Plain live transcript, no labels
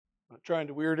Not trying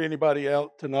to weird anybody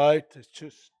out tonight. It's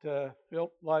just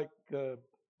felt like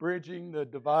bridging the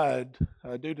divide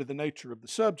due to the nature of the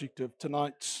subject of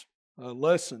tonight's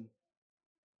lesson.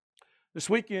 This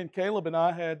weekend, Caleb and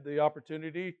I had the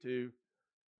opportunity to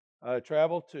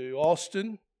travel to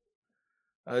Austin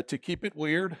to keep it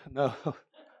weird. No,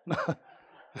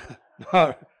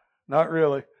 no, not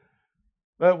really.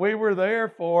 But we were there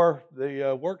for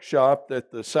the workshop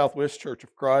that the Southwest Church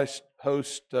of Christ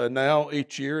hosts now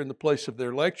each year in the place of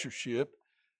their lectureship.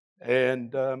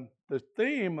 And the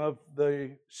theme of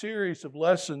the series of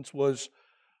lessons was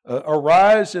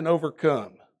Arise and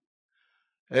Overcome.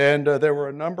 And there were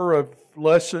a number of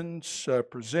lessons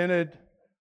presented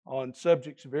on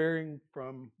subjects varying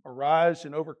from arise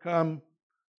and overcome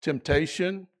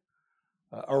temptation,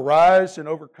 arise and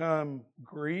overcome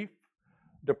grief,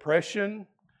 depression,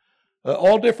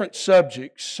 all different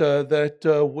subjects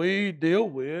that we deal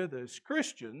with as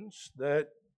Christians that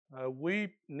we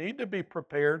need to be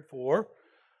prepared for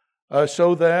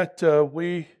so that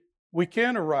we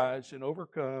can arise and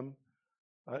overcome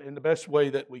in the best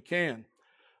way that we can.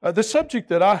 The subject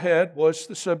that I had was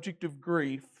the subject of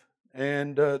grief,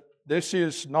 and this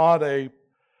is not a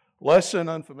lesson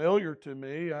unfamiliar to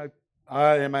me.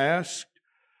 I am asked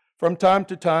from time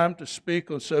to time to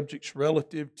speak on subjects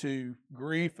relative to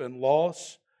grief and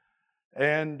loss.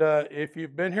 And if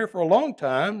you've been here for a long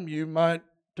time, you might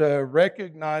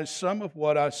recognize some of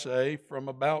what I say from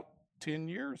about 10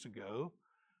 years ago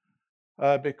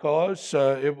because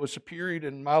it was a period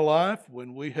in my life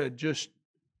when we had just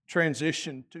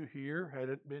transitioned to here,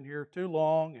 hadn't been here too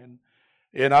long,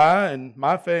 and I and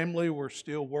my family were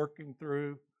still working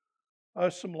through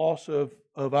some loss of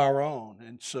our own.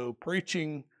 And so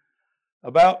preaching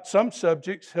about some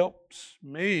subjects helps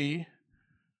me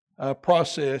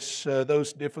process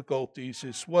those difficulties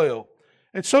as well.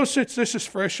 And so since this is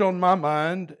fresh on my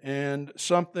mind and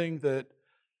something that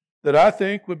I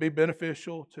think would be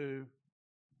beneficial to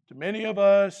many of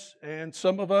us, and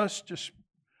some of us, just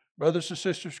brothers and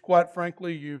sisters, quite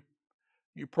frankly,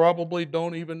 you probably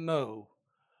don't even know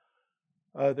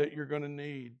that you're going to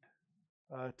need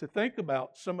to think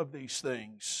about some of these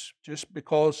things just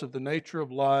because of the nature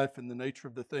of life and the nature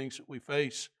of the things that we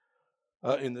face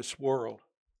in this world.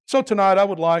 So tonight I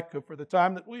would like, for the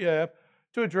time that we have,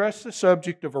 to address the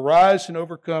subject of arise and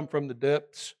overcome from the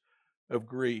depths of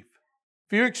grief.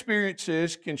 Few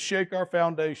experiences can shake our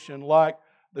foundation like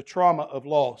the trauma of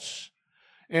loss.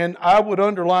 And I would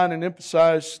underline and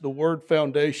emphasize the word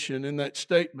foundation in that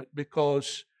statement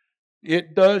because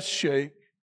it does shake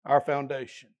our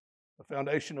foundation. The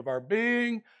foundation of our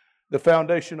being, the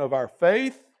foundation of our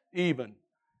faith even,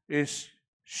 is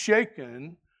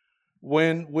shaken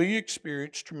when we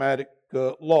experience traumatic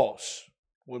loss.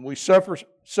 When we suffer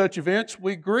such events,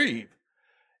 we grieve.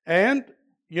 And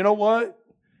you know what?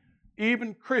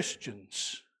 Even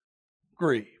Christians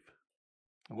grieve.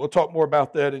 And we'll talk more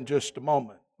about that in just a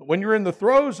moment. But when you're in the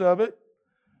throes of it,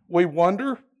 we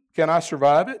wonder, can I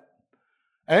survive it?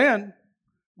 And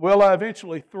will I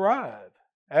eventually thrive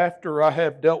after I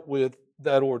have dealt with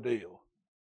that ordeal?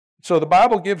 So the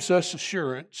Bible gives us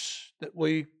assurance that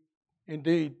we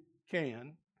indeed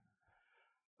can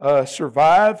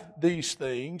survive these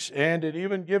things, and it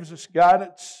even gives us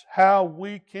guidance how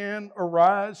we can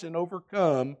arise and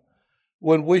overcome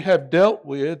when we have dealt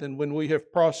with and when we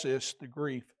have processed the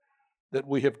grief that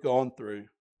we have gone through.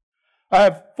 I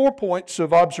have 4 points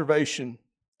of observation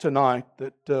tonight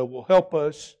that will help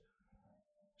us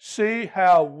see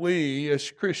how we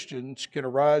as Christians can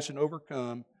arise and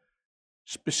overcome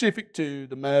specific to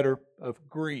the matter of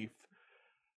grief,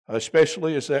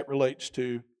 especially as that relates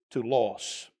to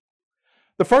loss.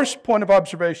 The first point of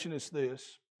observation is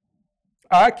this: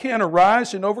 I can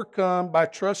arise and overcome by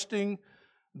trusting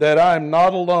that I am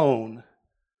not alone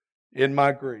in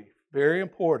my grief. Very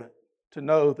important to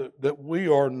know that we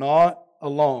are not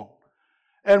alone.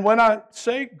 And when I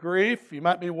say grief, you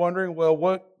might be wondering, well,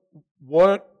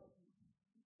 what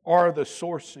are the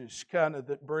sources kind of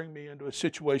that bring me into a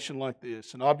situation like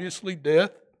this? And obviously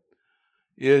death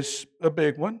is a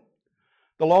big one.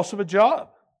 The loss of a job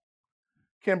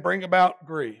can bring about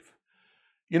grief.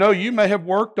 You know, you may have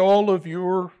worked all of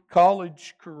your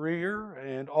college career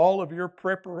and all of your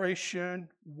preparation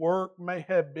work may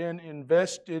have been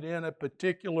invested in a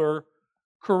particular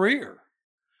career,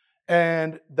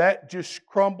 and that just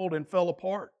crumbled and fell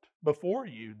apart before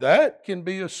you. That can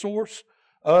be a source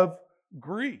of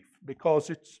grief because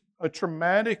it's a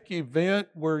traumatic event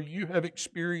where you have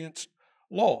experienced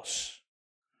loss.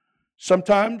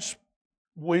 Sometimes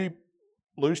we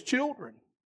lose children.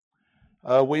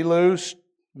 We lose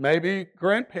maybe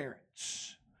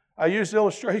grandparents. I used the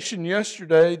illustration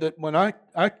yesterday that when I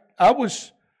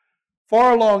was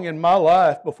far along in my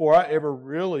life before I ever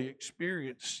really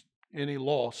experienced any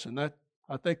loss, and that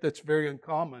I think that's very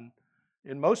uncommon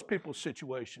in most people's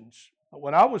situations.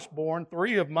 When I was born,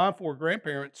 3 of my 4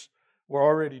 grandparents were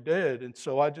already dead, and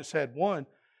so I just had one,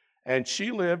 and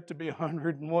she lived to be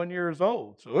 101 years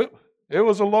old. So it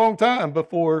was a long time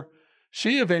before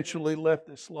she eventually left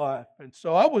this life, and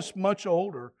so I was much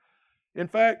older. In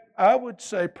fact, I would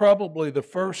say probably the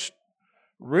first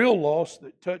real loss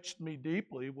that touched me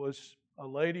deeply was a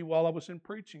lady while I was in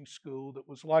preaching school that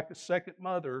was like a second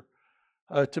mother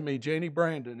to me, Janie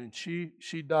Brandon, and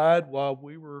she died while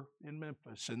we were in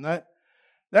Memphis, and that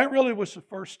really was the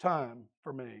first time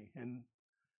for me. And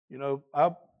you know,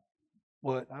 I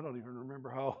don't even remember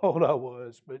how old I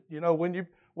was, but you know, when you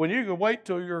can wait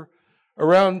till you're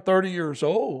around 30 years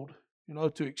old, you know,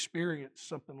 to experience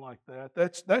something like that,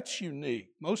 that's unique.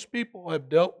 Most people have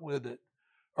dealt with it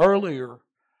earlier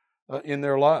in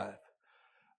their life.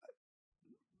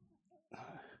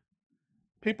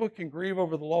 People can grieve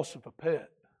over the loss of a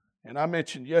pet. And I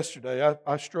mentioned yesterday,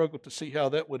 I struggled to see how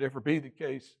that would ever be the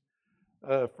case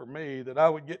for me, that I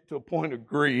would get to a point of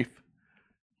grief.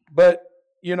 But,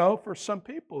 you know, for some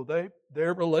people,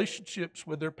 their relationships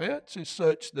with their pets is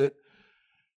such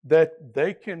that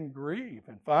they can grieve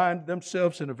and find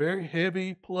themselves in a very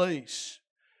heavy place.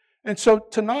 And so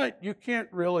tonight, you can't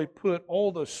really put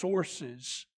all the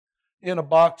sources in a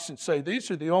box and say, these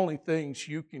are the only things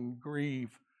you can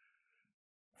grieve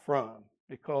from,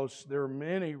 because there are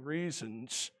many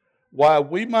reasons why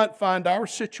we might find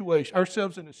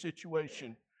ourselves in a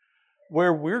situation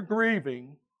where we're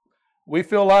grieving, we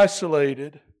feel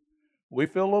isolated, we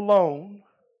feel alone,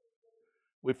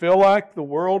 we feel like the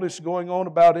world is going on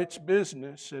about its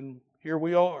business, and here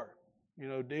we are, you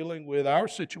know, dealing with our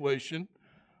situation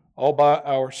all by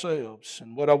ourselves.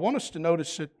 And what I want us to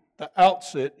notice at the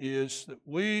outset is that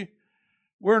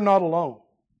we're not alone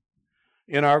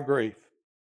in our grief.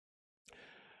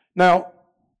 Now,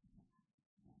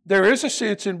 there is a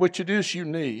sense in which it is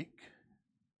unique.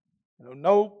 You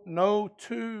know, no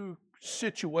 2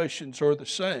 situations are the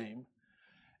same.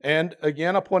 And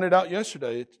again, I pointed out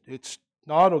yesterday, it's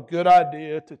not a good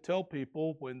idea to tell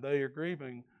people when they are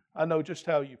grieving, I know just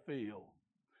how you feel.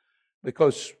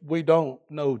 Because we don't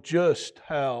know just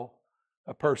how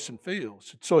a person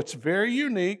feels. So it's very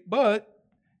unique, but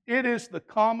it is the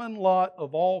common lot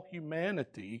of all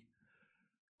humanity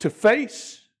to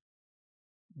face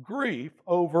grief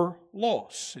over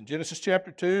loss. In Genesis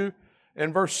chapter 2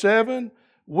 and verse 7,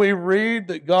 we read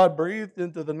that God breathed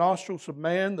into the nostrils of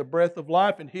man the breath of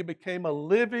life, and he became a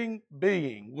living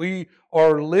being. We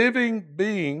are living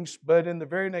beings, but in the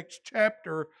very next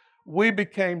chapter, we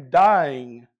became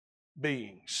dying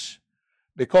beings.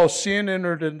 Because sin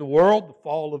entered into the world, the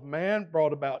fall of man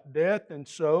brought about death, and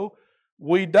so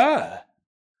we die.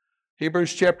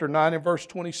 Hebrews chapter 9 and verse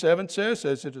 27 says,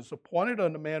 as it is appointed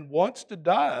unto man once to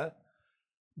die,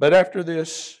 but after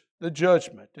this, the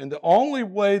judgment. And the only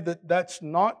way that that's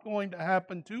not going to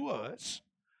happen to us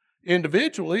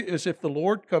individually is if the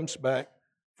Lord comes back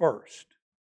first.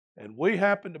 And we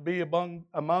happen to be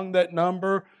among that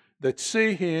number that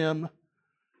see Him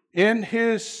in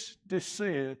His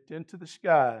descent into the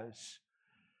skies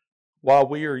while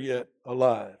we are yet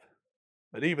alive.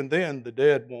 But even then, the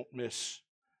dead won't miss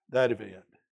that event.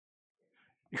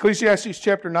 Ecclesiastes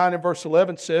chapter 9 and verse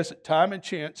 11 says that time and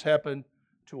chance happen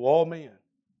to all men.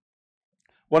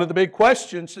 One of the big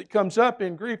questions that comes up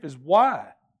in grief is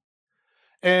why?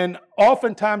 And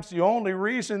oftentimes the only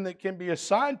reason that can be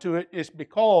assigned to it is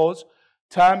because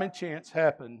time and chance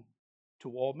happen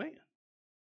to all men.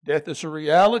 Death is a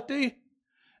reality,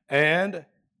 and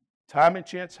time and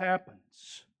chance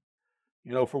happens.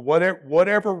 You know, for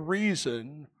whatever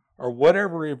reason or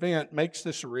whatever event makes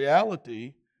this a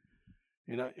reality,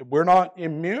 you know, we're not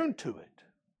immune to it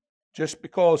just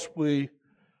because we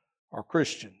are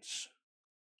Christians.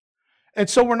 And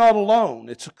so we're not alone.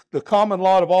 It's the common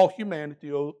lot of all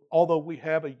humanity, although we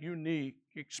have a unique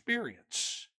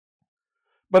experience.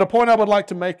 But a point I would like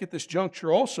to make at this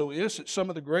juncture also is that some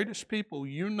of the greatest people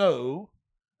you know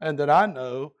and that I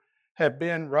know have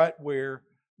been right where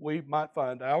we might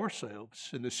find ourselves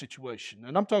in this situation.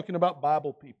 And I'm talking about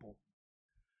Bible people.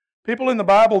 People in the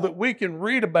Bible that we can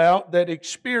read about that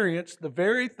experience the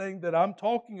very thing that I'm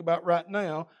talking about right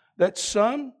now, that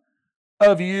some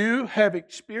of you have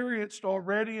experienced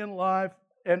already in life,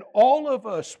 and all of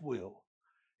us will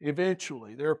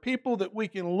eventually. There are people that we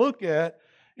can look at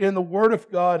in the Word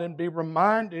of God and be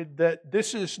reminded that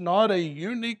this is not a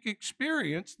unique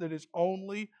experience that has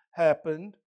only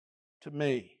happened to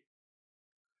me.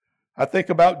 I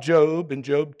think about Job in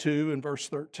Job 2 and verse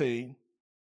 13.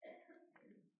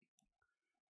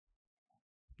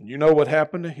 You know what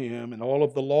happened to him and all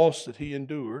of the loss that he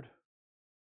endured.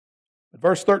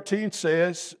 Verse 13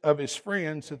 says of his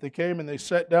friends that they came and they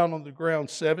sat down on the ground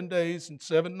 7 days and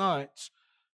 7 nights,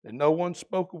 and no one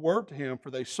spoke a word to him, for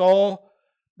they saw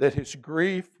that his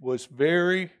grief was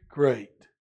very great.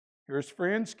 Here his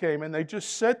friends came and they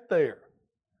just sat there.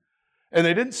 And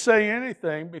they didn't say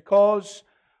anything because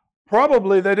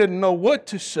probably they didn't know what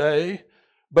to say,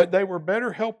 but they were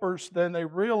better helpers than they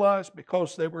realized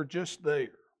because they were just there.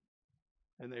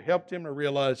 And they helped him to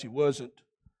realize he wasn't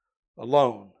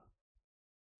alone.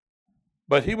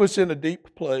 But he was in a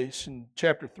deep place. In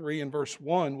chapter 3 and verse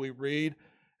 1 we read,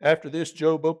 after this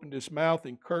Job opened his mouth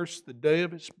and cursed the day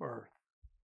of his birth.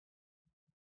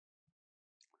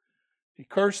 He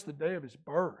cursed the day of his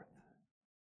birth.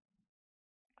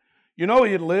 You know,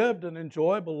 he had lived an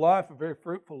enjoyable life, a very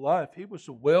fruitful life. He was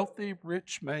a wealthy,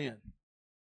 rich man,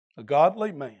 a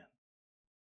godly man.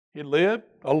 He lived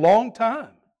a long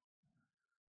time.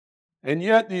 And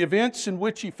yet the events in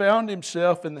which he found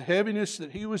himself and the heaviness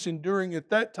that he was enduring at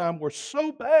that time were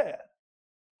so bad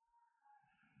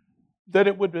that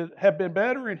it would have been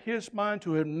better in his mind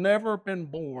to have never been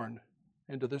born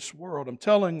into this world. I'm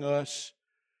telling us,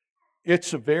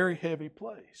 it's a very heavy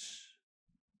place.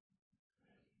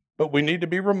 But we need to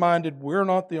be reminded we're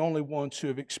not the only ones who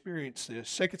have experienced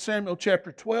this. 2 Samuel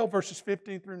chapter 12, verses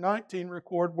 15 through 19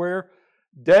 record where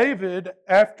David,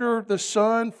 after the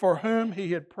son for whom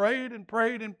he had prayed and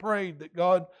prayed and prayed that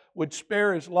God would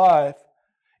spare his life,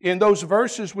 in those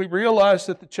verses we realize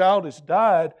that the child has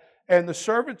died, and the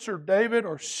servants of David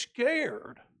are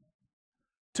scared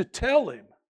to tell him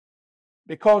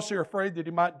because they're afraid that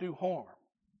he might do harm,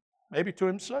 maybe to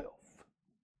himself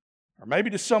or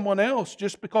maybe to someone else,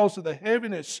 just because of the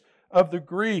heaviness of the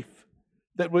grief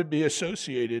that would be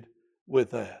associated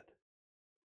with that.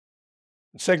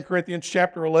 In 2 Corinthians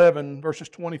chapter 11, verses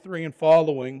 23 and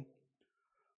following,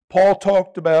 Paul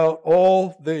talked about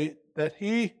all that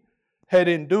he had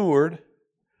endured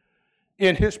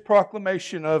in his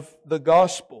proclamation of the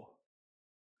gospel.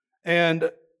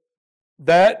 And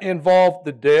that involved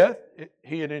the death.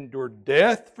 He had endured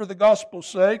death for the gospel's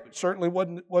sake. It certainly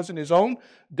wasn't his own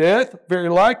death. Very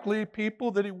likely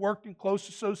people that he worked in close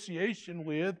association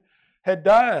with had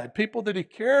died. People that he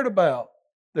cared about,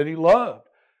 that he loved.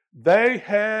 They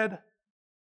had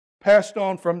passed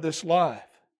on from this life.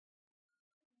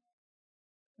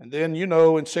 And then, you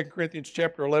know, in 2 Corinthians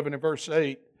chapter 11 and verse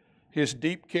 8, his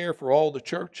deep care for all the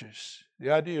churches,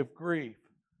 the idea of grief,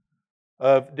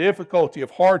 of difficulty,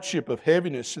 of hardship, of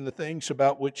heaviness in the things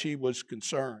about which he was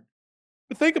concerned.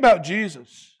 But think about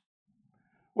Jesus.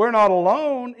 We're not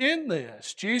alone in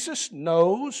this. Jesus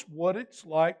knows what it's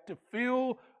like to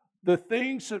feel the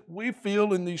things that we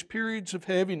feel in these periods of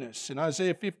heaviness. In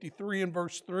Isaiah 53 and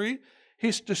verse 3,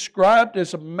 he's described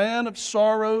as a man of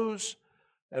sorrows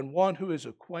and one who is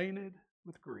acquainted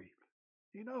with grief.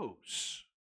 He knows.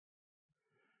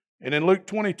 And in Luke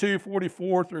 22,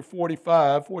 44 through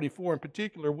 45, 44 in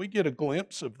particular, we get a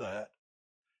glimpse of that.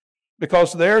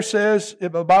 Because there says,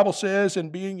 the Bible says, in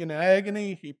being in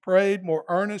agony, he prayed more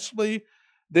earnestly.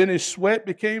 Then his sweat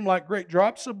became like great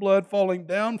drops of blood falling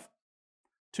down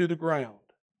to the ground.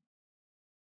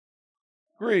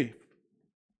 Grief.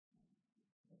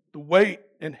 The weight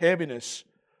and heaviness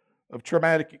of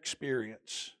traumatic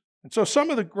experience. And so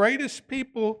some of the greatest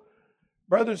people,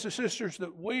 brothers and sisters,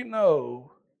 that we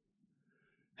know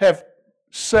have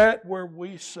sat where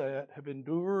we sat, have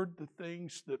endured the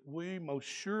things that we most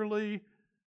surely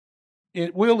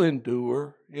will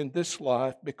endure in this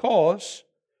life because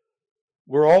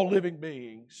we're all living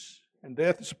beings and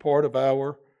death is a part of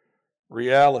our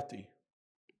reality.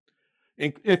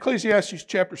 In Ecclesiastes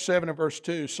chapter 7 and verse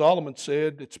 2, Solomon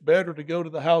said, it's better to go to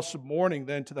the house of mourning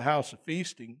than to the house of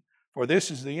feasting, for this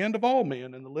is the end of all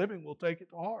men, and the living will take it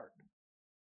to heart.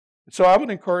 So I would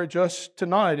encourage us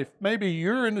tonight, if maybe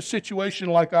you're in a situation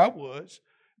like I was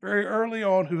very early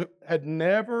on who had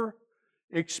never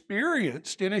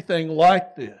experienced anything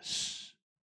like this,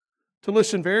 to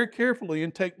listen very carefully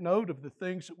and take note of the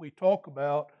things that we talk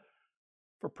about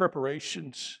for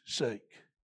preparation's sake.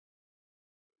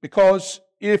 Because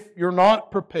if you're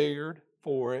not prepared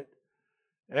for it,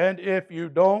 and if you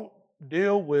don't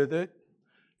deal with it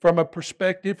from a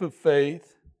perspective of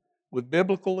faith, with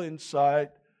biblical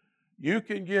insight, you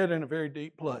can get in a very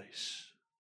deep place.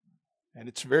 And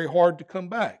it's very hard to come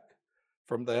back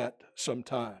from that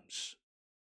sometimes.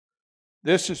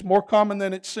 This is more common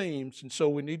than it seems, and so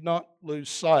we need not lose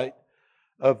sight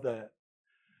of that.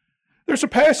 There's a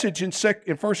passage in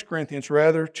 1 Corinthians,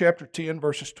 chapter 10,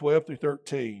 verses 12 through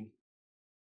 13.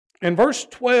 In verse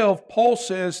 12, Paul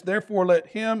says, "Therefore let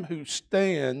him who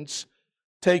stands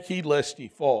take heed lest he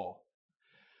fall."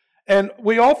 And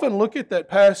we often look at that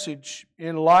passage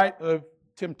in light of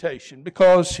temptation,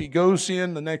 because he goes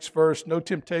in the next verse, "No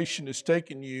temptation has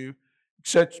taken you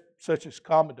such as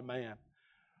common to man."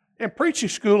 In preaching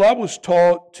school, I was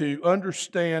taught to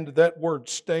understand that word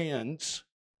stands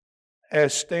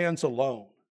as stands alone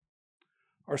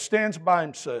or stands by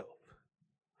himself.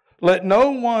 Let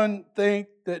no one think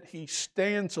that he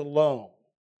stands alone.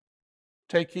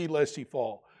 Take heed lest he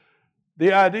fall.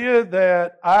 The idea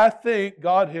that I think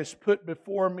God has put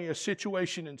before me a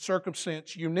situation and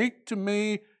circumstance unique to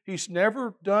me. He's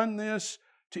never done this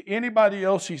to anybody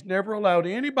else. He's never allowed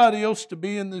anybody else to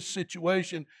be in this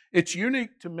situation. It's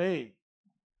unique to me.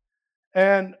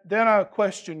 And then I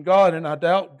question God and I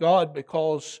doubt God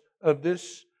because of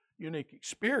this unique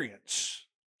experience.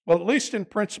 Well, at least in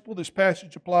principle, this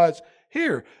passage applies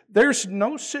here. There's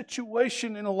no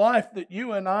situation in life that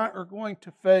you and I are going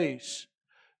to face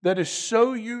that is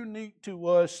so unique to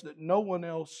us that no one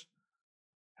else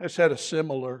has had a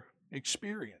similar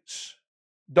experience.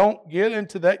 Don't get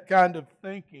into that kind of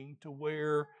thinking to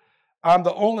where I'm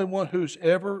the only one who's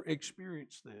ever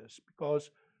experienced this, because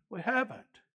we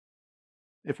haven't.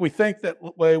 If we think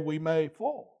that way, we may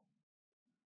fall,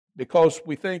 because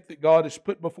we think that God has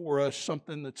put before us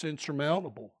something that's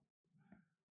insurmountable,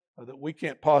 that we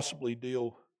can't possibly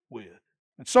deal with.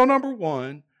 And so, number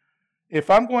one, if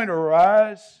I'm going to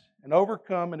rise and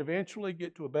overcome and eventually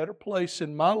get to a better place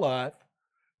in my life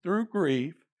through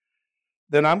grief,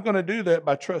 then I'm going to do that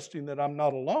by trusting that I'm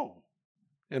not alone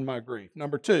in my grief.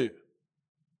 Number two,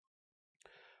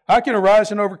 I can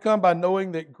arise and overcome by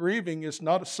knowing that grieving is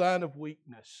not a sign of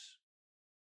weakness.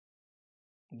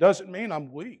 It doesn't mean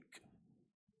I'm weak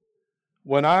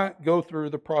when I go through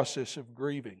the process of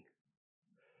grieving.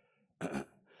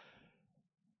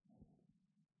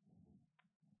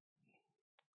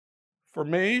 For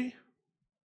me,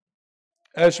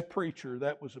 as a preacher,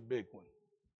 that was a big one.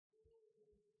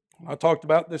 I talked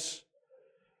about this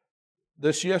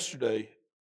yesterday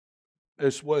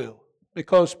as well,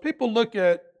 because people look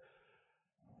at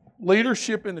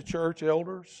leadership in the church,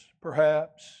 elders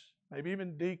perhaps, maybe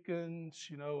even deacons,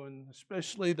 and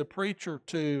especially the preacher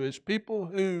too, as people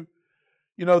who,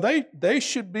 they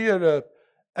should be at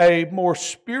a more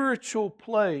spiritual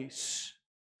place,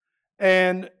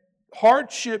 and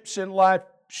hardships in life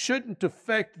shouldn't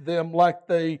affect them like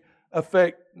they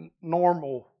affect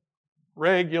normal,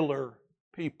 regular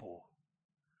people.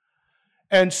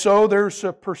 And so there's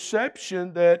a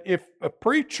perception that if a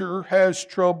preacher has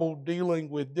trouble dealing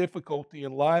with difficulty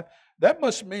in life, that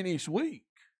must mean he's weak.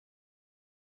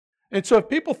 And so if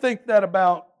people think that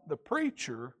about the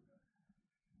preacher,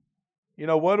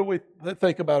 what do we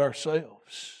think about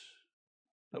ourselves?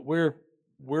 That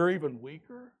we're even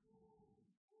weaker?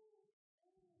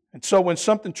 And so when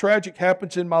something tragic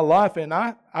happens in my life and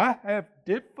I have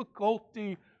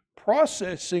difficulty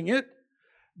processing it,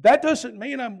 that doesn't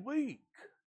mean I'm weak.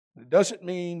 It doesn't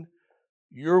mean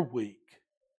you're weak.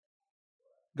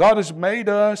 God has made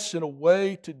us in a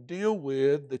way to deal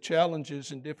with the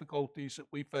challenges and difficulties that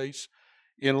we face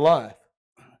in life.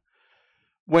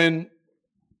 Right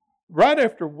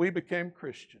after we became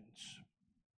Christians,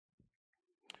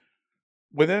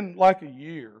 within like a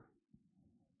year,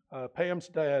 Pam's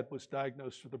dad was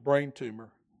diagnosed with a brain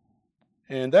tumor.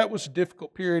 And that was a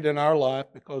difficult period in our life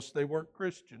because they weren't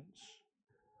Christians.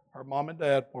 Our mom and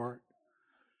dad weren't.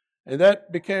 And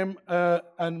that became a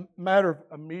matter of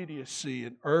immediacy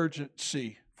and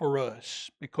urgency for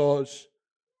us, because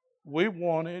we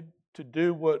wanted to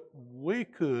do what we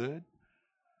could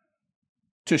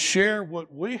to share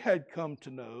what we had come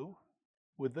to know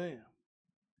with them.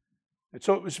 And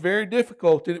so it was very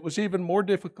difficult, and it was even more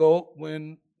difficult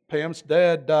when Pam's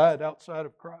dad died outside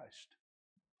of Christ.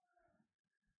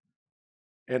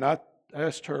 And I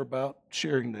asked her about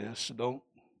sharing this. Don't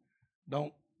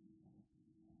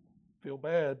feel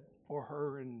bad for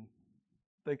her and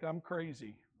think I'm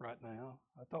crazy right now.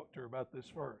 I talked to her about this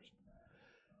first.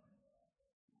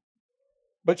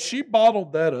 But she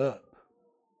bottled that up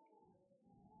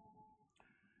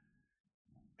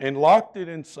and locked it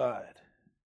inside.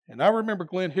 And I remember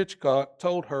Glenn Hitchcock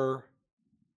told her,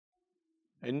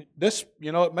 and this,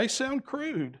 it may sound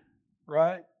crude,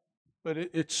 right? But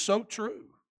it's so true.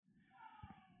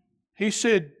 He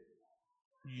said,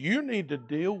 you need to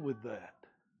deal with that.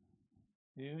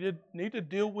 You need to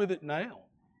deal with it now.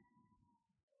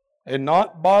 And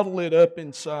not bottle it up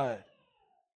inside.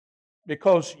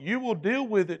 Because you will deal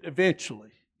with it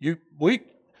eventually.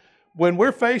 When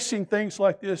we're facing things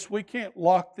like this, we can't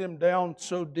lock them down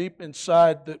so deep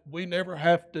inside that we never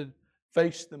have to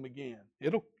face them again.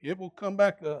 It will come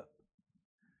back up.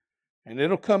 And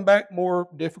it'll come back more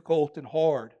difficult and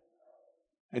hard.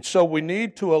 And so we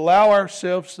need to allow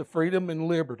ourselves the freedom and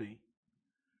liberty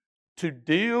to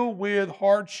deal with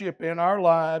hardship in our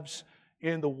lives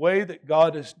in the way that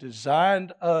God has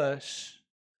designed us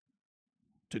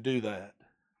to do that.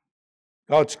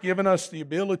 God's given us the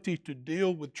ability to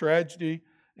deal with tragedy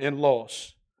and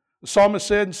loss. The psalmist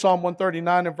said in Psalm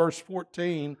 139 and verse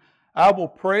 14, I will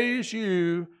praise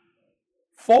you,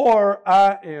 for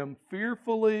I am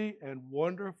fearfully and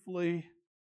wonderfully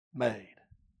made.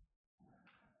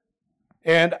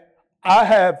 And I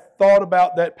have thought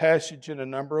about that passage in a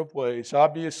number of ways.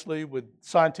 Obviously, with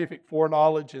scientific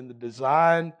foreknowledge and the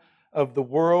design of the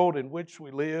world in which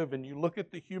we live, and you look at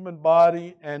the human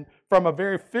body, and from a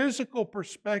very physical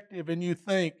perspective, and you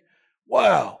think,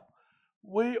 wow,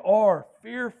 we are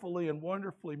fearfully and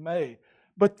wonderfully made.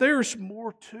 But there's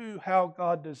more to how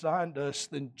God designed us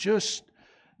than just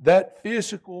that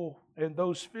physical and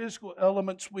those physical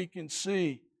elements we can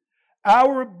see.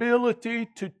 Our ability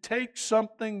to take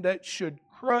something that should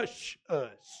crush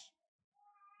us,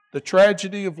 the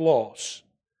tragedy of loss,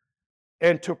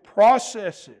 and to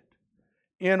process it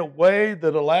in a way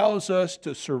that allows us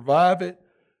to survive it.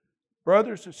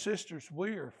 Brothers and sisters,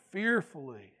 we are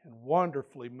fearfully and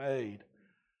wonderfully made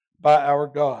by our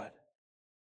God.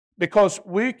 Because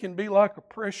we can be like a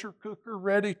pressure cooker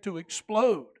ready to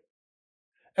explode.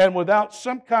 And without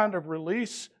some kind of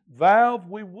release valve,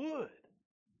 we would.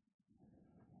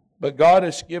 But God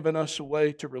has given us a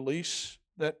way to release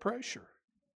that pressure.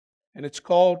 And it's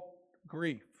called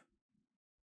grief.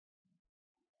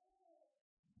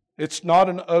 It's not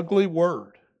an ugly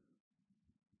word.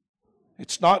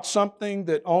 It's not something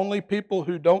that only people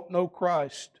who don't know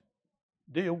Christ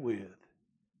deal with.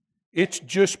 It's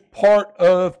just part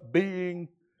of being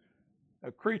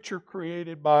a creature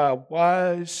created by a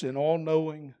wise and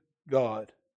all-knowing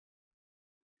God.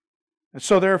 And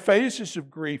so there are phases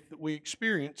of grief that we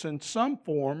experience in some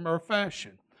form or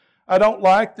fashion. I don't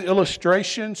like the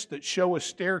illustrations that show a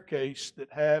staircase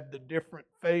that have the different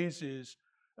phases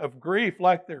of grief,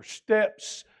 like they're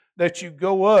steps that you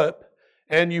go up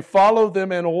and you follow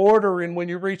them in order, and when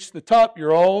you reach the top,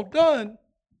 you're all done.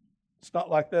 It's not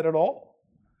like that at all.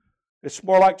 It's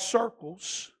more like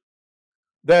circles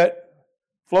that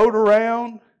float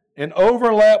around and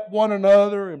overlap one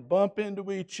another and bump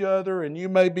into each other, and you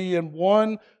may be in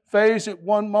one phase at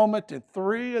one moment and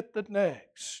three at the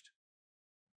next.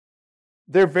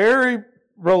 They're very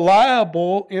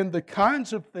reliable in the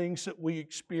kinds of things that we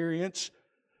experience,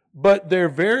 but they're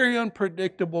very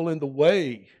unpredictable in the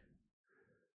way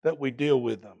that we deal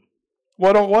with them.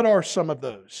 What are some of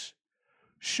those?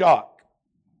 Shock.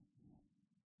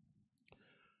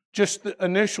 Just the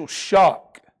initial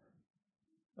shock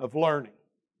of learning.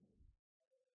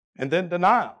 And then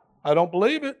denial. I don't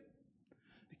believe it.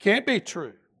 It can't be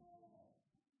true.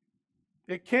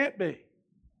 It can't be.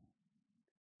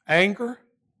 Anger.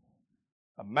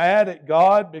 I'm mad at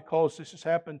God because this has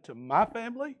happened to my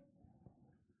family.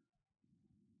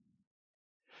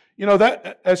 You know,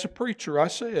 that as a preacher, I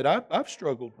say it, I've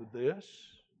struggled with this.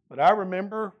 But I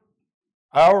remember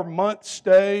our month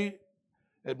stay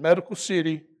at Medical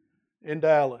City in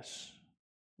Dallas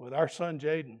with our son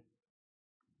Jaden.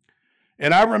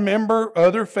 And I remember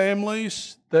other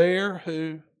families there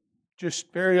who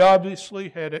just very obviously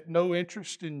had no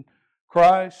interest in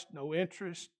Christ, no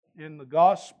interest in the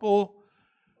gospel,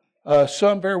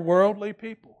 some very worldly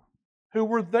people who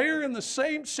were there in the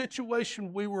same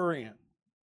situation we were in.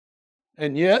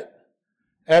 And yet,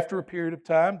 after a period of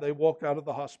time, they walk out of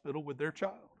the hospital with their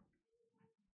child.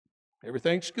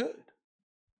 Everything's good.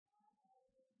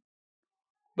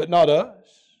 But not us.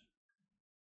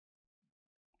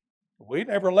 We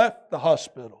never left the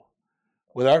hospital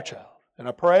with our child. And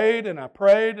I prayed and I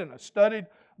prayed and I studied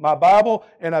my Bible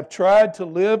and I've tried to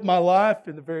live my life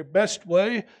in the very best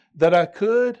way that I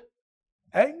could.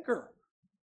 Anger.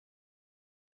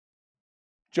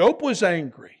 Job was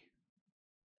angry.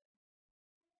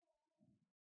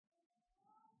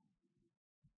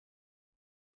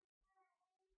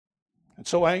 And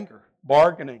so anger,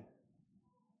 bargaining.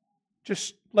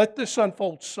 Just let this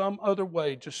unfold some other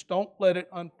way. Just don't let it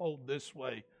unfold this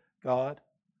way, God.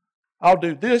 I'll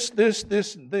do this, this,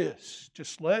 this, and this.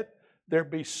 Just let there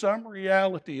be some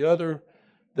reality other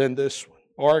than this one.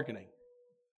 Bargaining.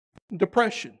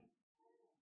 Depression.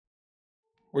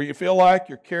 Where you feel like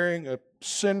you're carrying a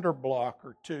cinder block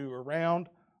or two around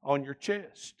on your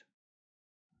chest.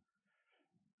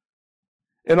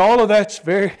 And all of that's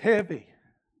very heavy.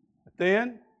 But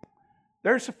then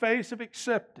there's a phase of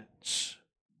acceptance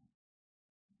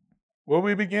where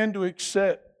we begin to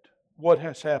accept what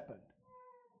has happened.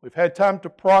 We've had time to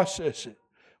process it.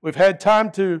 We've had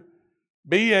time to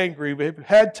be angry. We've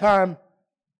had time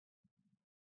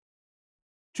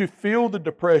to feel the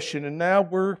depression, and now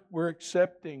we're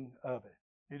accepting of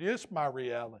it. It is my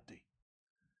reality.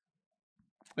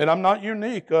 And I'm not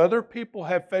unique. Other people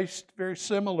have faced very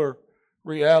similar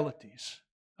realities.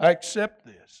 I accept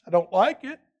this. I don't like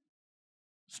it.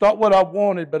 It's not what I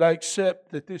wanted, but I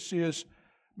accept that this is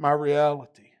my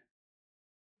reality.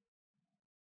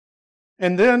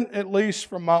 And then, at least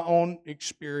from my own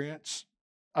experience,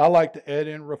 I like to add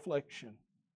in reflection,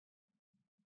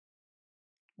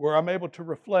 where I'm able to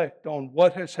reflect on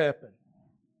what has happened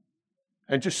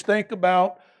and just think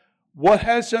about what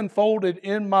has unfolded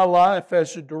in my life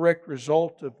as a direct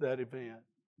result of that event.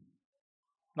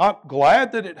 Not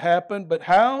glad that it happened, but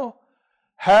how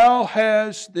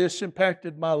has this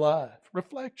impacted my life?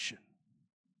 Reflection.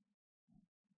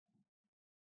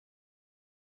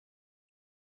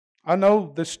 I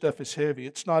know this stuff is heavy.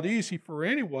 It's not easy for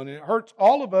anyone. It hurts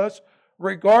all of us,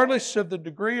 regardless of the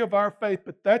degree of our faith.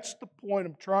 But that's the point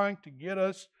I'm trying to get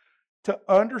us to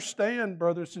understand,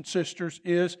 brothers and sisters,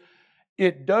 is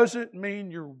it doesn't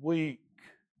mean you're weak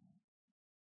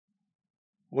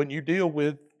when you deal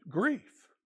with grief.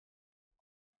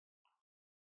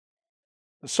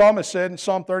 The psalmist said in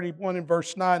Psalm 31 and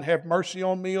verse 9, "Have mercy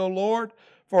on me, O Lord,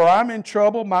 for I'm in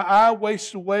trouble. My eye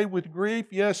wastes away with grief,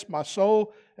 yes, my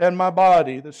soul and my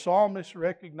body." The psalmist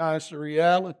recognized the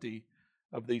reality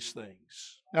of these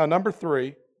things. Now, number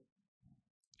 3,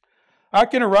 I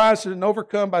can arise and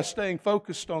overcome by staying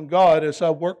focused on God as I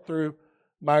work through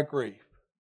my grief.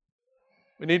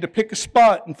 We need to pick a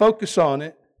spot and focus on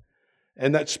it,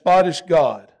 and that spot is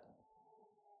God.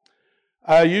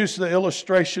 I use the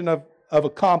illustration of a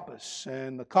compass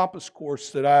and the compass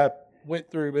course that I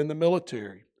went through in the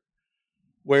military,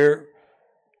 where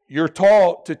you're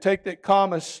taught to take that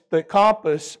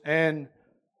compass and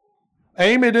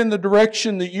aim it in the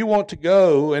direction that you want to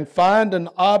go and find an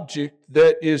object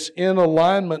that is in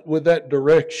alignment with that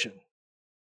direction.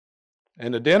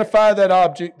 And identify that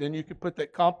object, then you can put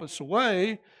that compass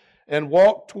away and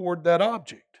walk toward that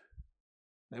object.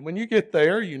 And when you get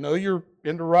there, you know you're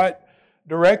in the right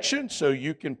direction, so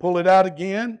you can pull it out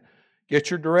again, get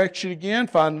your direction again,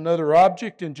 find another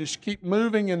object, and just keep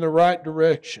moving in the right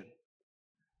direction.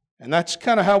 And that's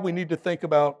kind of how we need to think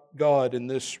about God in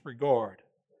this regard.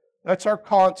 That's our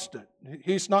constant.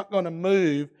 He's not going to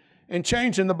move and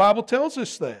change, and the Bible tells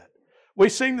us that. We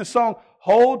sing the song,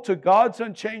 "Hold to God's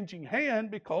unchanging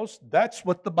hand," because that's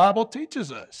what the Bible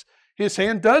teaches us. His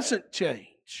hand doesn't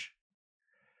change.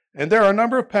 And there are a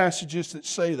number of passages that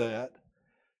say that.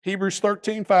 Hebrews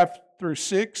 13,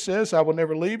 5-6 says, "I will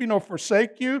never leave you nor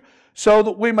forsake you, so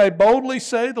that we may boldly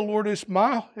say, the Lord is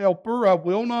my helper, I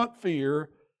will not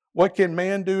fear. What can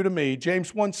man do to me?"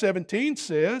 James 1:17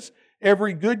 says,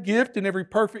 "Every good gift and every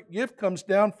perfect gift comes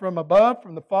down from above,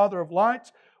 from the Father of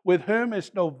lights, with whom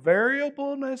is no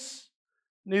variableness,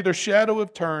 neither shadow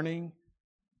of turning."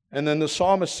 And then the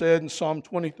psalmist said in Psalm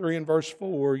 23 and verse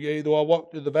 4, "Yea, though I walk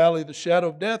through the valley of the shadow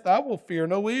of death, I will fear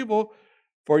no evil,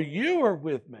 for you are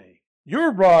with me.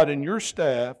 Your rod and your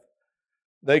staff,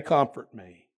 they comfort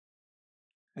me."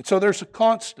 And so there's a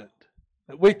constant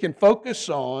that we can focus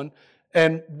on,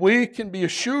 and we can be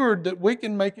assured that we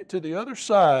can make it to the other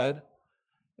side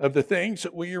of the things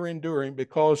that we are enduring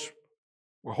because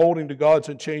we're holding to God's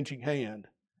unchanging hand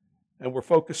and we're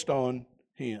focused on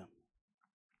Him.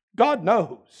 God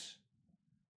knows.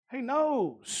 He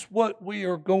knows what we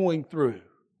are going through.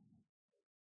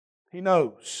 He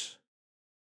knows.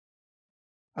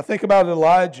 I think about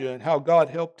Elijah and how God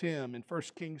helped him in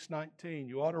 1 Kings 19.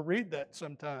 You ought to read that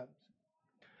sometimes.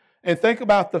 And think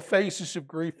about the phases of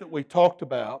grief that we talked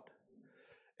about.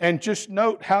 And just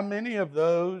note how many of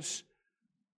those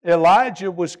Elijah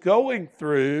was going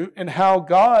through and how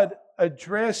God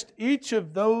addressed each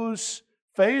of those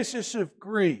phases of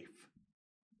grief.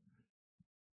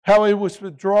 How he was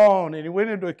withdrawn and he went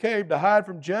into a cave to hide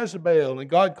from Jezebel, and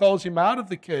God calls him out of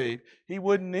the cave. He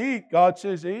wouldn't eat. God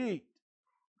says, "Eat."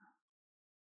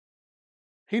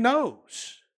 He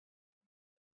knows.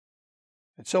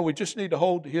 And so we just need to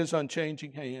hold to His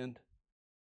unchanging hand.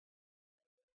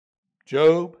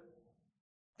 Job,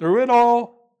 through it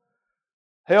all,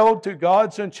 held to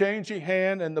God's unchanging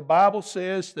hand, and the Bible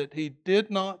says that he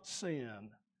did not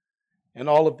sin in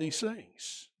all of these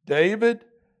things. David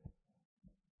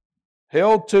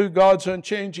held to God's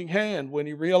unchanging hand. When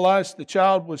he realized the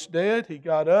child was dead, he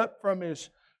got up from his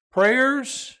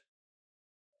prayers.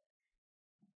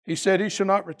 He said, "He shall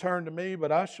not return to me,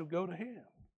 but I shall go to him."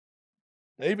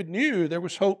 David knew there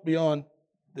was hope beyond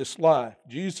this life.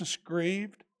 Jesus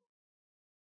grieved.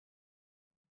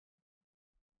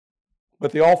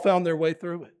 But they all found their way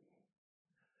through it.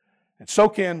 And so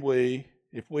can we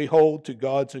if we hold to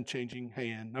God's unchanging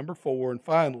hand. Number 4, and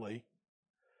finally,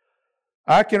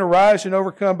 I can arise and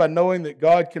overcome by knowing that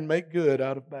God can make good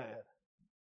out of bad.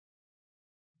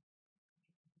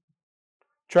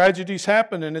 Tragedies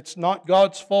happen and it's not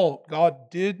God's fault.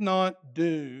 God did not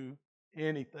do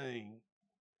anything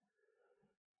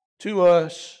to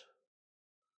us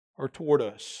or toward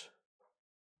us.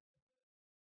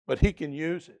 But He can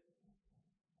use it.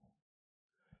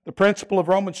 The principle of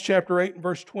Romans chapter 8 and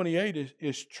verse 28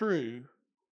 is true,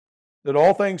 that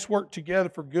all things work together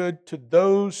for good to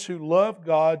those who love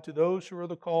God, to those who are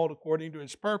the called according to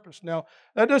His purpose. Now,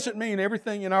 that doesn't mean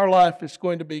everything in our life is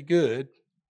going to be good.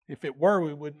 If it were,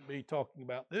 we wouldn't be talking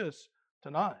about this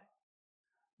tonight.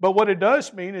 But what it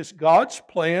does mean is God's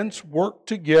plans work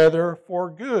together for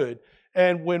good.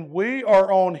 And when we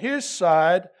are on His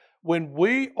side, when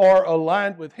we are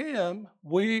aligned with Him,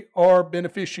 we are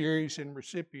beneficiaries and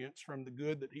recipients from the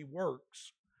good that He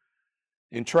works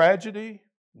in tragedy,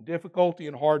 difficulty,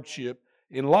 and hardship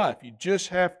in life. You just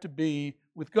have to be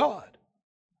with God.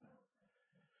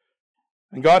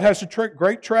 And God has a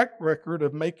great track record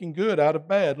of making good out of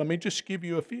bad. Let me just give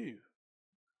you a few.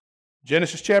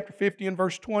 Genesis chapter 50 and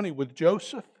verse 20 with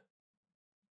Joseph.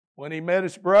 When he met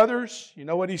his brothers, you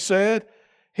know what he said?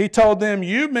 He told them,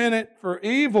 "You meant it for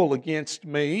evil against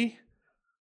me,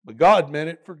 but God meant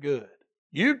it for good."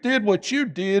 You did what you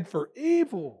did for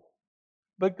evil,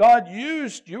 but God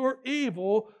used your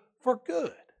evil for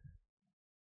good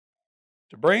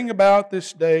to bring about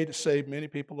this day to save many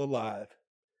people alive.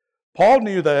 Paul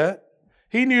knew that.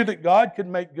 He knew that God could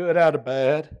make good out of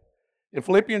bad. In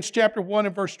Philippians chapter 1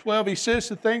 and verse 12, he says,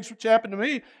 "The things which happened to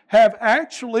me have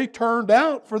actually turned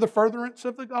out for the furtherance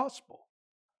of the gospel."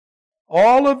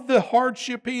 All of the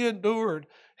hardship he endured,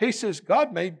 he says,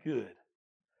 God made good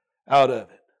out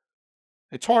of it.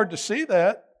 It's hard to see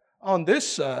that on this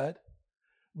side,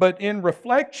 but in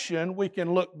reflection, we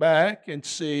can look back and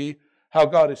see how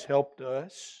God has helped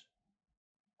us,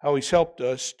 how He's helped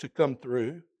us to come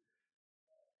through.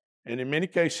 And in many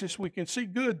cases, we can see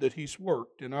good that He's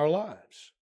worked in our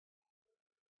lives.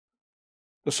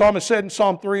 The psalmist said in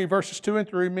Psalm 3, verses 2 and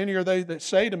 3, "Many are they that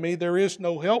say to me, there is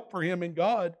no help for him in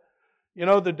God." You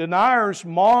know, the deniers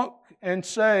mock and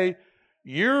say,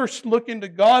 you're looking to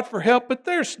God for help, but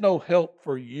there's no help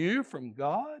for you from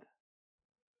God.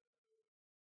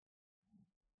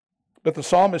 But the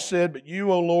psalmist said, "But you,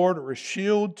 O Lord, are a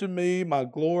shield to me, my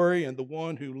glory, and the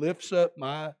one who lifts up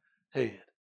my head."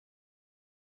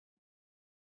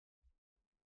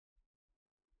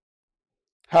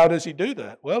 How does He do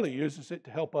that? Well, He uses it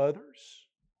to help others.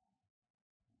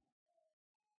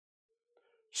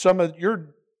 Some of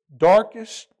your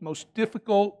darkest, most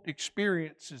difficult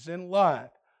experiences in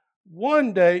life,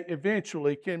 one day,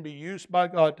 eventually, can be used by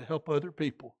God to help other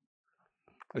people,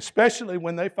 especially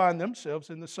when they find themselves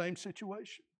in the same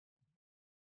situation.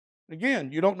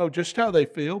 Again, you don't know just how they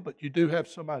feel, but you do have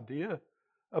some idea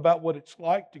about what it's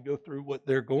like to go through what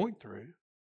they're going through.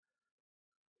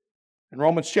 In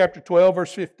Romans chapter 12,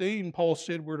 verse 15, Paul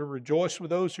said we're to rejoice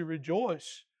with those who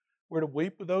rejoice. We're to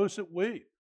weep with those that weep.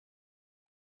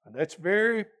 And that's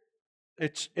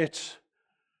it's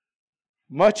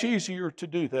much easier to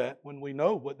do that when we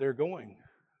know what they're going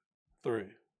through.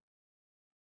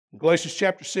 Galatians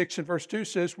chapter 6 and verse 2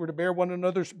 says we're to bear one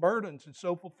another's burdens and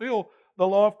so fulfill the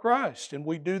law of Christ. And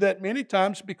we do that many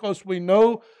times because we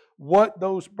know what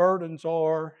those burdens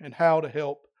are and how to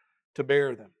help to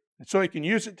bear them. And so He can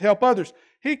use it to help others.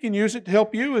 He can use it to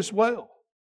help you as well.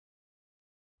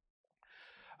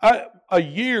 A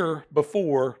year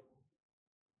before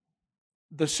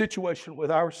the situation with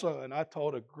our son, I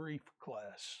taught a grief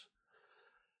class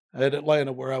at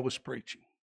Atlanta where I was preaching.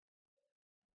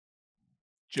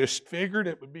 Just figured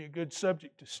it would be a good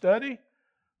subject to study.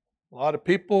 A lot of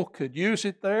people could use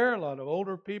it there, a lot of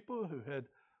older people who had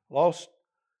lost,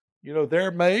 their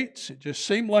mates. It just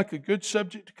seemed like a good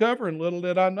subject to cover, and little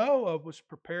did I know I was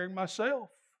preparing myself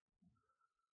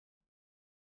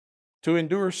to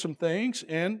endure some things,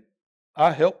 and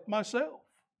I helped myself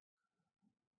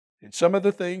in some of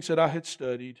the things that I had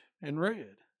studied and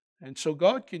read. And so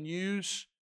God can use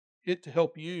it to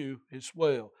help you as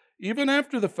well. Even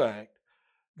after the fact,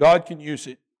 God can use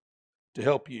it to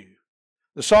help you.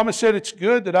 The psalmist said, "It's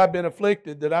good that I've been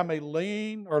afflicted, that I may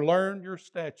lean or learn your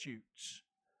statutes."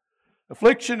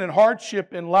 Affliction and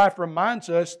hardship in life reminds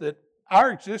us that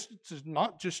our existence is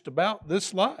not just about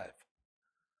this life.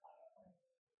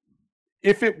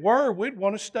 If it were, we'd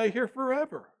want to stay here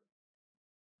forever.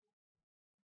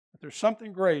 But there's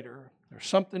something greater, there's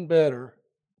something better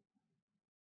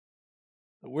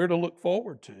that we're to look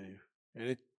forward to.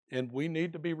 And and we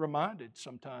need to be reminded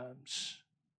sometimes.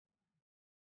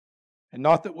 And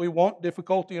not that we want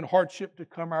difficulty and hardship to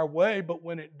come our way, but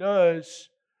when it does,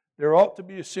 there ought to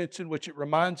be a sense in which it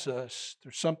reminds us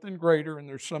there's something greater and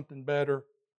there's something better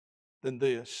than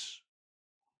this.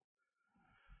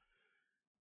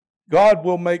 God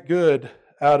will make good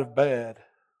out of bad.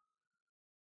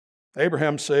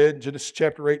 Abraham said in Genesis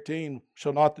chapter 18,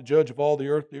 shall not the judge of all the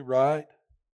earth do right?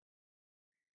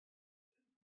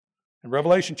 And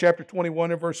Revelation chapter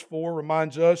 21 and verse 4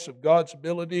 reminds us of God's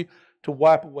ability to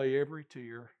wipe away every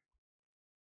tear.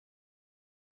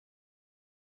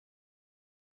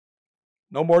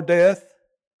 No more death,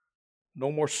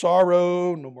 no more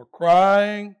sorrow, no more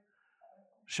crying.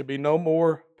 Should be no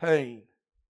more pain.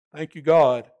 Thank you,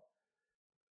 God,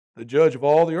 the judge of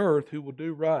all the earth, who will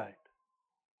do right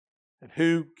and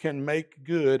who can make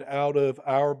good out of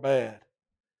our bad.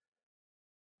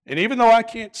 And even though I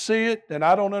can't see it and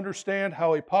I don't understand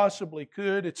how He possibly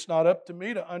could, it's not up to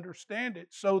me to understand it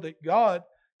so that God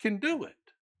can do it.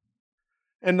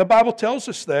 And the Bible tells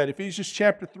us that. Ephesians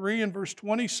chapter 3 and verse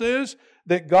 20 says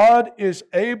that God is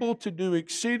able to do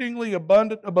exceedingly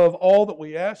abundant above all that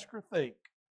we ask or think.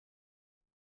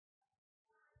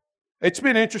 It's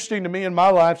been interesting to me in my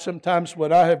life sometimes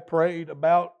when I have prayed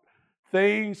about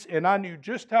things and I knew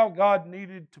just how God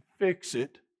needed to fix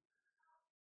it.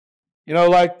 You know,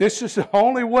 like this is the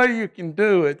only way you can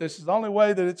do it. This is the only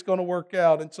way that it's going to work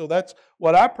out. And so that's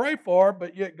what I pray for,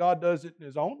 but yet God does it in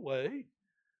His own way.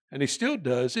 And He still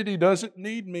does it. He doesn't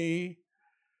need me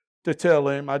to tell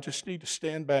Him. I just need to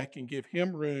stand back and give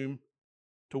Him room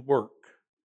to work.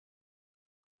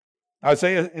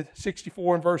 Isaiah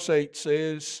 64 and verse 8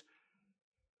 says,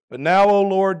 but now, O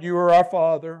Lord, you are our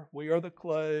Father. We are the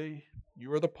clay.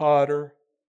 You are the potter.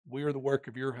 We are the work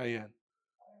of your hand.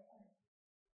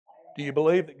 Do you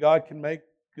believe that God can make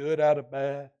good out of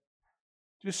bad?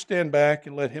 Just stand back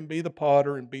and let Him be the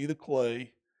potter and be the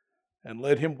clay and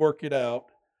let Him work it out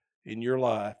in your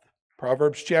life.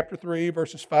 Proverbs chapter 3,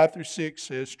 verses 5 through 6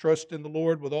 says, trust in the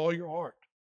Lord with all your heart.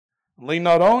 Lean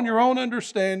not on your own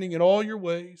understanding in all your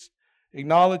ways.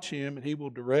 Acknowledge Him and He will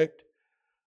direct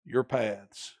your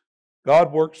paths.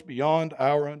 God works beyond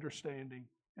our understanding.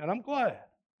 And I'm glad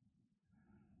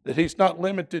that He's not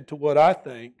limited to what I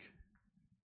think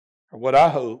or what I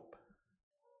hope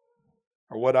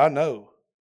or what I know.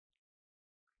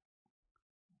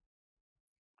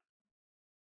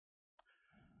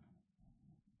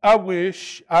 I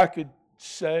wish I could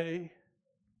say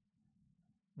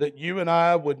that you and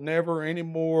I would never any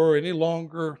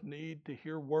longer need to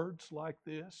hear words like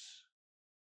this.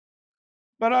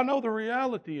 But I know the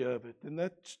reality of it, and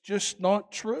that's just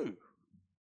not true.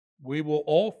 We will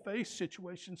all face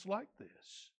situations like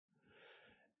this.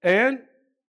 And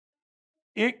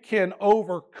it can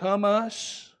overcome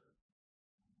us,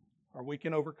 or we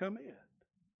can overcome it.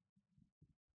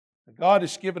 God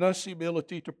has given us the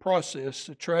ability to process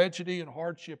the tragedy and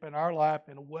hardship in our life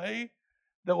in a way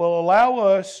that will allow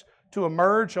us to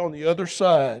emerge on the other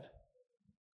side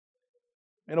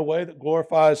in a way that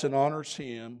glorifies and honors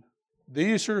Him.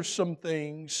 These are some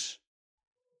things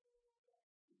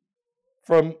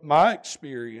from my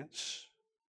experience,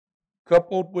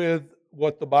 coupled with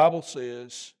what the Bible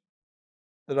says,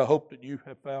 that I hope that you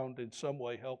have found in some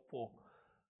way helpful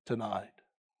tonight.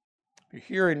 If you're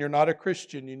here and you're not a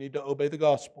Christian, you need to obey the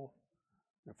gospel.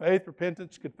 Your faith,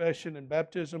 repentance, confession, and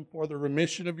baptism for the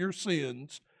remission of your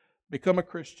sins. Become a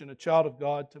Christian, a child of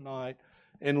God tonight,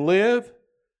 and live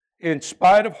in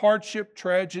spite of hardship,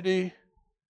 tragedy,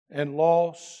 and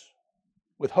loss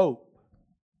with hope.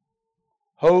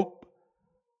 Hope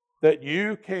that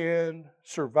you can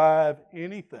survive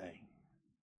anything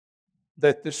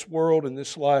that this world and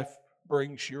this life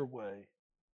brings your way.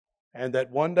 And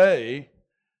that one day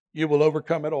you will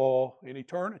overcome it all in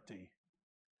eternity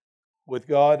with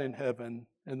God in heaven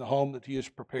in the home that He has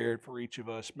prepared for each of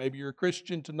us. Maybe you're a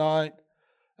Christian tonight,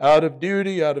 out of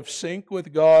duty, out of sync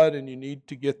with God, and you need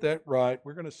to get that right.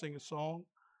 We're going to sing a song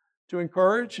to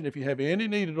encourage, and if you have any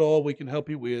need at all we can help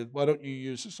you with, why don't you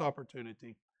use this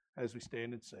opportunity as we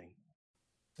stand and sing.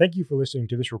 Thank you for listening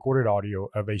to this recorded audio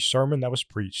of a sermon that was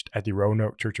preached at the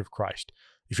Roanoke Church of Christ.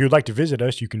 If you would like to visit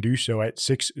us, you can do so at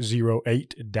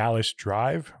 608 Dallas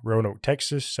Drive, Roanoke,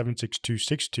 Texas,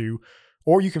 76262,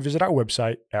 or you can visit our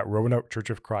website at roanoke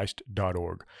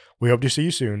churchofchrist.org. We hope to see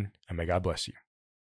you soon, and may God bless you.